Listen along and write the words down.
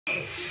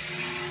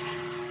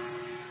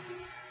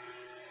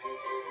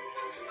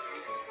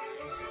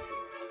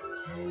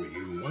Oh,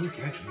 you won't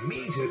catch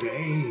me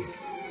today.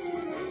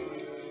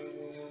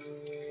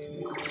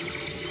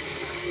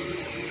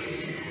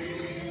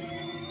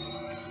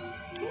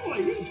 Boy,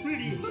 he's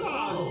pretty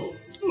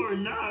fast for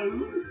now.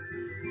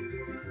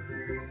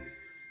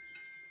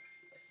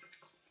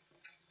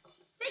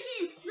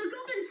 Vickers, the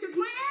goblins took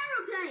my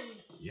aeroplane.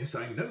 Yes,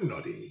 I know,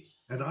 Noddy.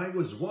 And I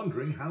was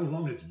wondering how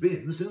long it's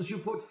been since you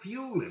put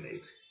fuel in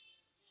it.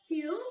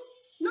 Fuel?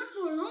 Not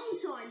for a long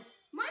time.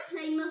 My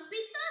plane must be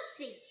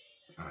thirsty.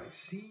 I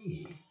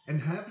see.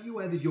 And have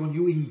you added your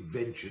new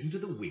invention to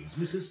the wings,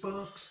 Mrs.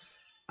 Sparks?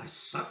 I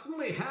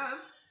certainly have.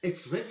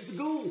 It's ready to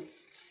go.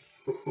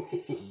 Oh,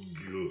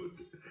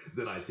 good.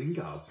 Then I think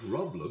our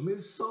problem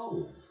is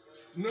solved.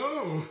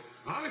 No,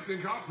 I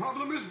think our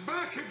problem is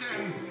back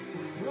again.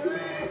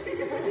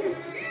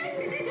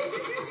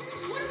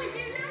 What do we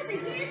do now,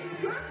 Vickers?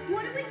 Huh?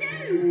 What do we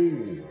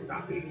do? Oh,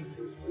 nothing.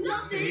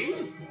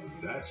 Nothing?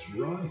 That's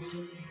right.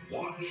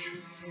 Watch.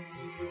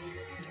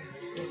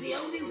 It's the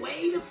only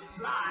way to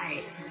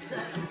fly.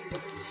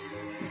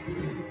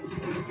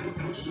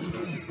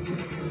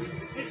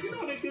 It's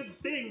not a good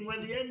thing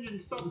when the engine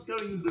stops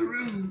going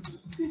boom,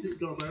 is it,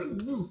 Gobbo?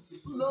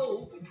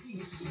 No.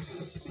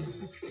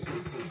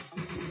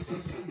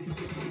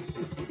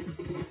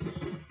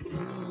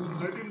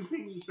 I didn't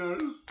think so.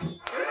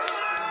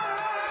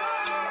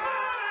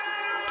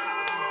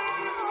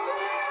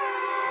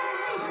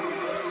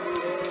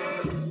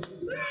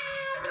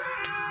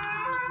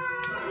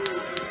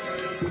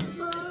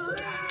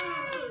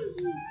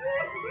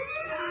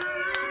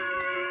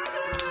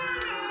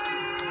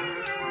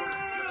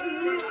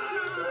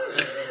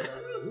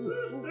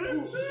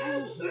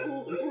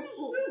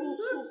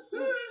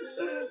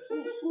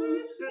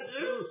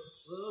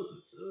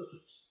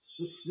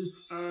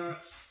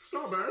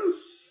 Gobbo,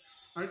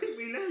 I think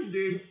we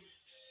landed.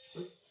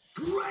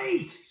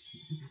 Great!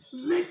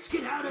 Let's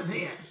get out of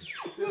here.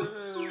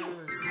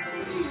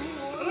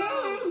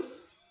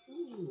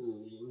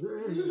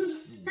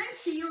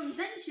 Thanks to your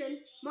invention,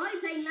 my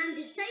plane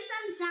landed safe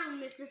and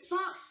sound, Mr.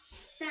 Sparks.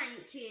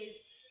 Thank you.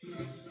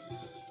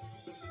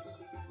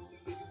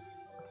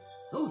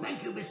 Oh,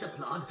 thank you, Mr.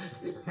 Plod.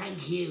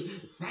 Thank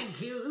you.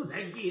 Thank you.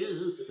 Thank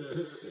you.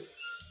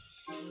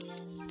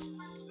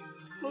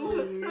 Oh,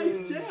 a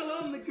safe gel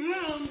on the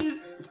ground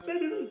is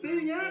better than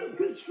being out of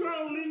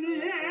control in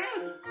the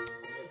air.